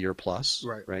a year plus,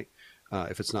 right?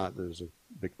 If it's not, there's a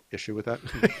big issue with that,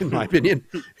 in my opinion.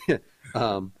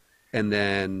 And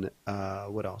then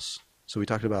what else? So we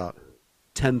talked about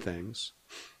 10 things,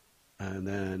 and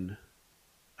then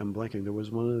I'm blanking. There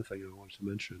was one other thing I wanted to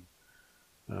mention.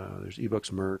 There's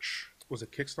ebooks, merch. Was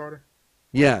it Kickstarter?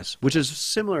 Yes, which is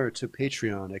similar to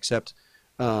Patreon, except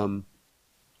I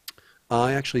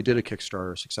actually did a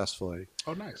Kickstarter successfully.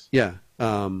 Oh, nice. Yeah,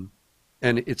 and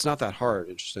it's not that hard,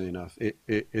 interestingly enough.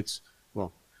 It's,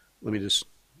 well, let me just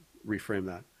reframe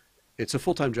that. It's a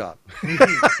full-time job,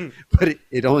 but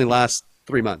it only lasts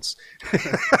 3 months.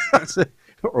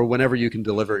 Or whenever you can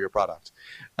deliver your product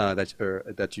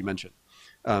that you mentioned.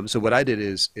 So what I did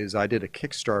is I did a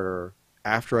Kickstarter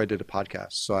after I did a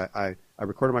podcast. So I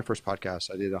recorded my first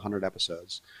podcast. I did 100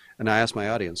 episodes, and I asked my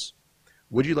audience,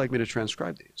 would you like me to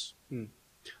transcribe these?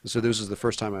 So this is the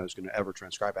first time I was going to ever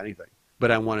transcribe anything. But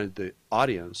I wanted the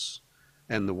audience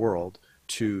and the world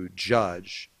to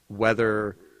judge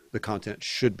whether the content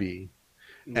should be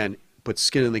and put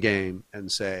skin in the game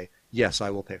and say, yes,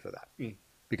 I will pay for that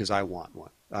because I want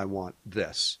one. I want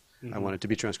this. I want it to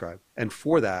be transcribed. And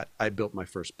for that, I built my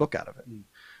first book out of it.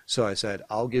 So I said,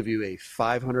 I'll give you a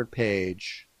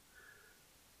 500-page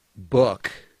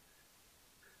book,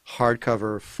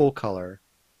 hardcover, full color,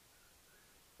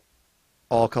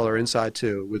 all color inside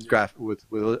too, with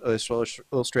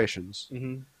illustrations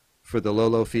for the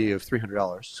low fee of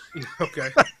 $300. Okay.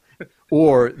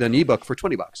 Or an ebook for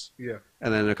 $20. Yeah.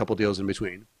 And then a couple deals in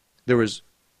between. There was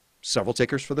several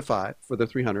takers for the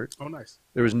 300. Oh, nice.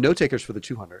 There was no takers for the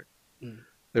 200.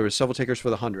 There was several takers for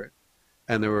the 100.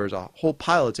 And there was a whole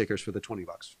pile of takers for the $20.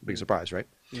 Big surprise, right?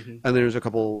 And there's a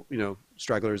couple,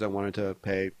 stragglers that wanted to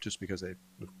pay just because they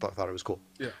thought it was cool.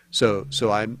 Yeah. So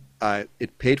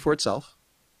it paid for itself.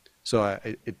 So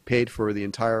it paid for the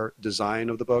entire design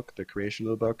of the book, the creation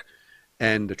of the book,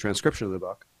 and the transcription of the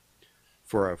book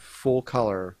for a full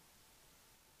color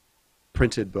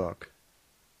printed book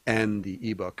and the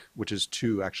ebook, which is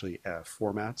two actually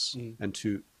formats and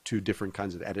two different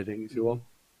kinds of editing, if you will.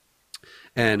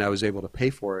 And I was able to pay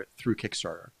for it through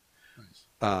Kickstarter.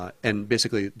 Nice. And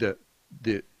basically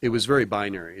it was very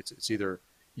binary. It's either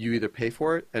you either pay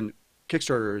for it, and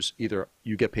Kickstarters, either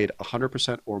you get paid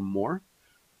 100% or more,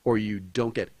 or you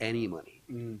don't get any money.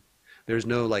 There's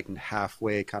no like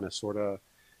halfway kind of sort of.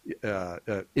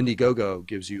 Indiegogo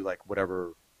gives you like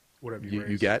whatever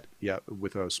you get,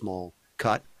 with a small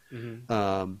cut.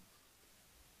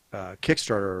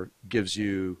 Kickstarter gives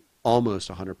you almost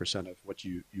 100% of what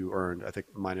you earned. I think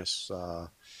minus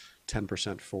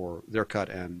 10% for their cut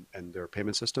and their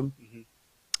payment system.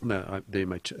 They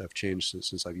might have changed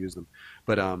since I've used them,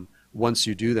 but once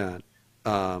you do that,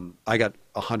 I got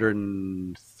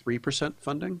 103%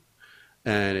 funding,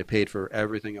 and it paid for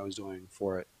everything I was doing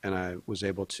for it, and I was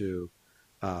able to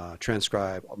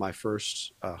transcribe my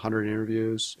first 100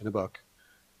 interviews in a book,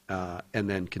 and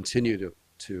then continue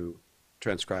to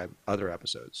transcribe other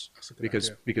episodes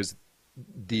because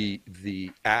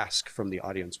the ask from the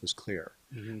audience was clear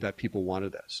that people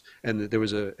wanted this, and there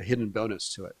was a hidden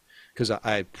bonus to it because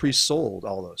I pre-sold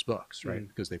all those books, right?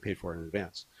 Because they paid for it in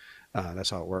advance. That's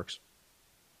how it works.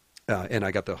 And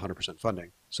I got the 100%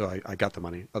 funding, so I got the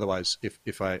money. Otherwise,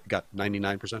 if I got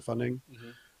 99% funding,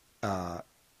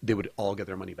 they would all get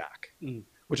their money back,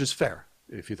 which is fair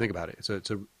if you think about it. It's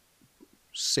a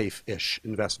safe-ish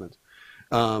investment.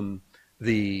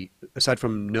 Aside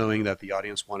from knowing that the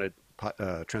audience wanted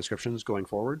transcriptions going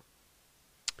forward,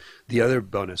 the other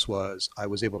bonus was I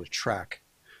was able to track,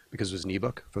 because it was an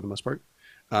ebook for the most part,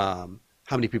 how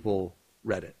many people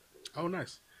read it. Oh,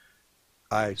 nice.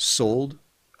 I sold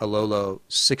a low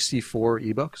 64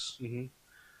 ebooks.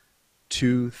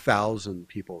 2,000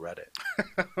 people read it.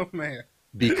 Oh man.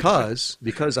 because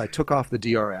I took off the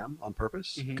DRM on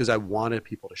purpose, because I wanted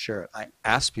people to share it. I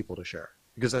asked people to share it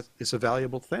because it's a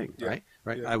valuable thing, right?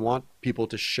 Yeah. I want people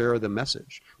to share the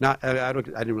message. I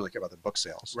didn't really care about the book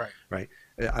sales, right?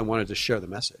 I wanted to share the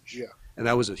message, and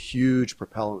that was a huge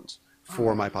propellant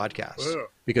for my podcast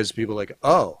because people were like,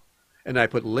 and I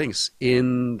put links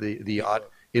in the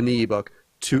ebook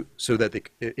so that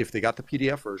if they got the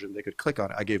PDF version, they could click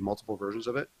on it. I gave multiple versions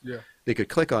of it. Yeah, they could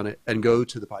click on it and go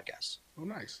to the podcast. Oh,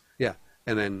 nice. Yeah,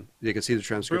 and then they could see the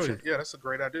transcription. Brilliant. Yeah, that's a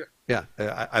great idea. Yeah,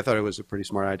 I thought it was a pretty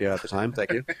smart idea at the time.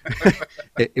 Thank you.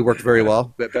 It worked very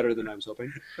well, better than I was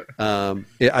hoping. I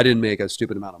didn't make a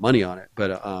stupid amount of money on it,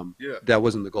 but that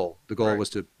wasn't the goal. The goal was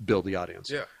to build the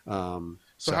audience. Yeah.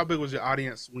 So how big was your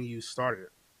audience when you started?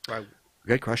 Like,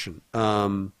 great question.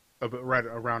 Right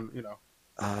around,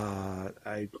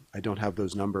 I don't have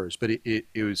those numbers, but it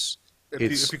was.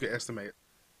 If you could estimate,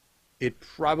 it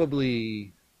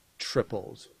probably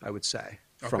tripled, I would say,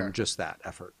 from just that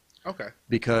effort. Okay.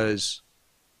 Because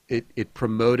it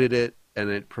promoted it, and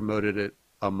it promoted it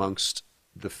amongst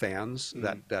the fans.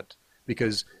 That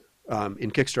because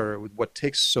in Kickstarter, what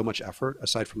takes so much effort,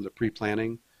 aside from the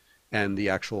pre-planning and the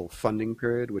actual funding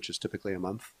period, which is typically a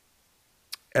month,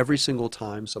 every single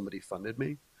time somebody funded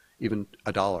me, even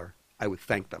 $1, I would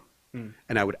thank them,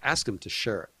 and I would ask them to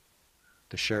share it,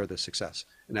 to share the success.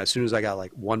 And as soon as I got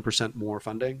like 1% more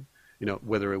funding,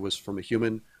 whether it was from a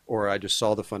human or I just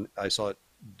saw I saw it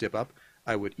dip up,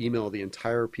 I would email the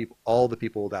entire people, all the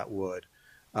people that would,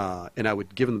 and I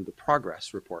would give them the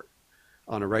progress report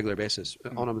on a regular basis,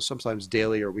 on a sometimes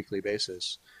daily or weekly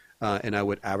basis, and I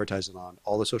would advertise it on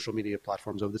all the social media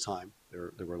platforms of the time.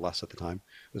 There were less at the time.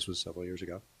 This was several years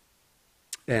ago,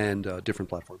 and different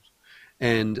platforms,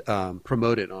 and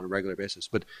promote it on a regular basis.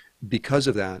 But because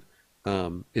of that,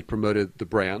 it promoted the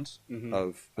brand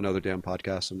of Another Damn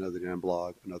Podcast, Another Damn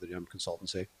Blog, Another Damn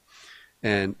Consultancy.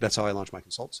 And that's how I launched my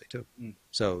consultancy too.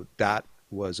 So that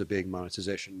was a big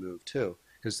monetization move too,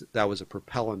 because that was a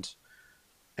propellant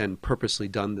and purposely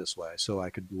done this way. So I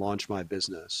could launch my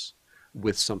business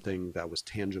with something that was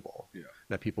tangible,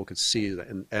 that people could see.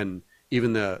 And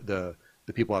even the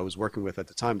people I was working with at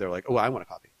the time, they're like, oh, I want a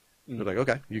copy. They're like,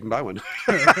 okay, you can buy one.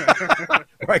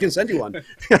 Or I can send you one.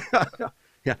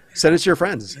 Yeah, send it to your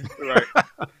friends. Right.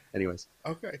 Anyways.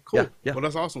 Okay, cool. Yeah. Well,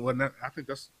 that's awesome. Well, I think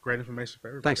that's great information for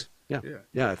everybody. Thanks.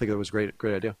 Yeah. I think that was great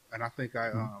idea. And I think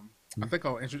I think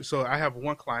I'll introduce. So I have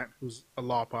one client who's a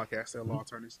law podcast. They're law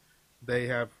attorneys. They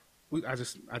have. I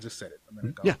just said it a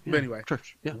minute ago. Yeah. But anyway,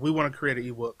 we want to create an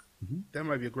ebook. That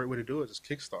might be a great way to do it. Just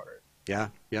Kickstarter it.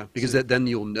 Yeah. Because then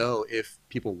you'll know if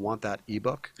people want that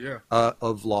ebook.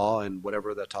 Of law and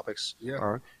whatever the topics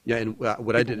are. Yeah. And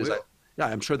what I did is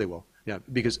I'm sure they will. Yeah,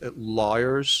 because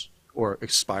lawyers or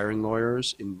aspiring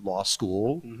lawyers in law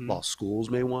schools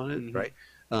may want it, right?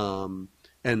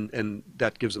 And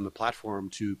that gives them the platform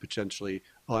to potentially,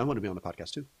 I want to be on the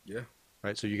podcast too. Yeah.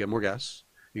 Right. So you get more guests,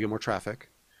 you get more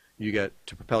traffic, you get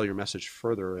to propel your message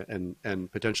further,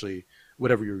 and potentially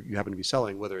whatever you happen to be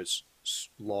selling, whether it's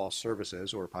law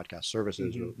services or podcast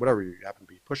services or whatever you happen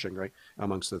to be pushing, right?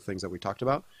 Amongst the things that we talked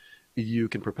about, you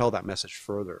can propel that message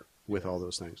further with all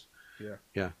those things. Yeah.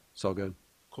 Yeah, it's all good.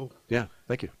 Cool. Yeah,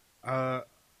 thank you.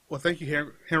 Well, thank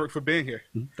you, Henrik, for being here.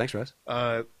 Thanks, Razz.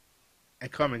 And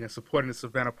coming and supporting the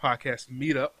Savannah Podcast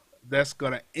Meetup. That's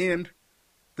going to end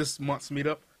this month's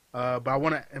Meetup. But I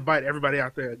want to invite everybody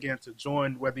out there, again, to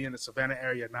join, whether you're in the Savannah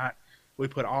area or not. We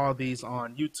put all these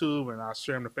on YouTube, and I'll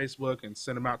share them to Facebook and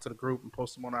send them out to the group and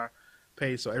post them on our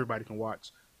page so everybody can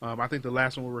watch. I think the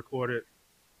last one we recorded,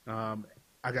 I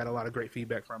got a lot of great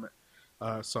feedback from it.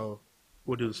 So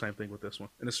we'll do the same thing with this one.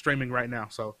 And it's streaming right now,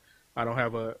 so I don't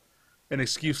have an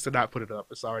excuse to not put it up.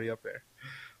 It's already up there.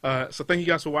 So thank you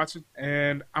guys for watching.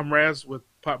 And I'm Razz with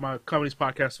my company's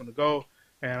Podcast on the Go,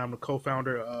 and I'm the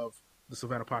co-founder of the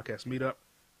Savannah Podcast Meetup.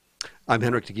 I'm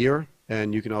Henrik Gyor,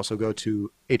 and you can also go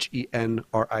to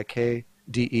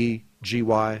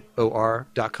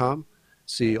HenrikDegyor.com.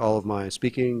 See all of my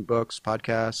speaking, books,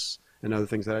 podcasts, and other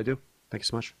things that I do. Thank you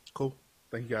so much. Cool.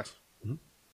 Thank you guys.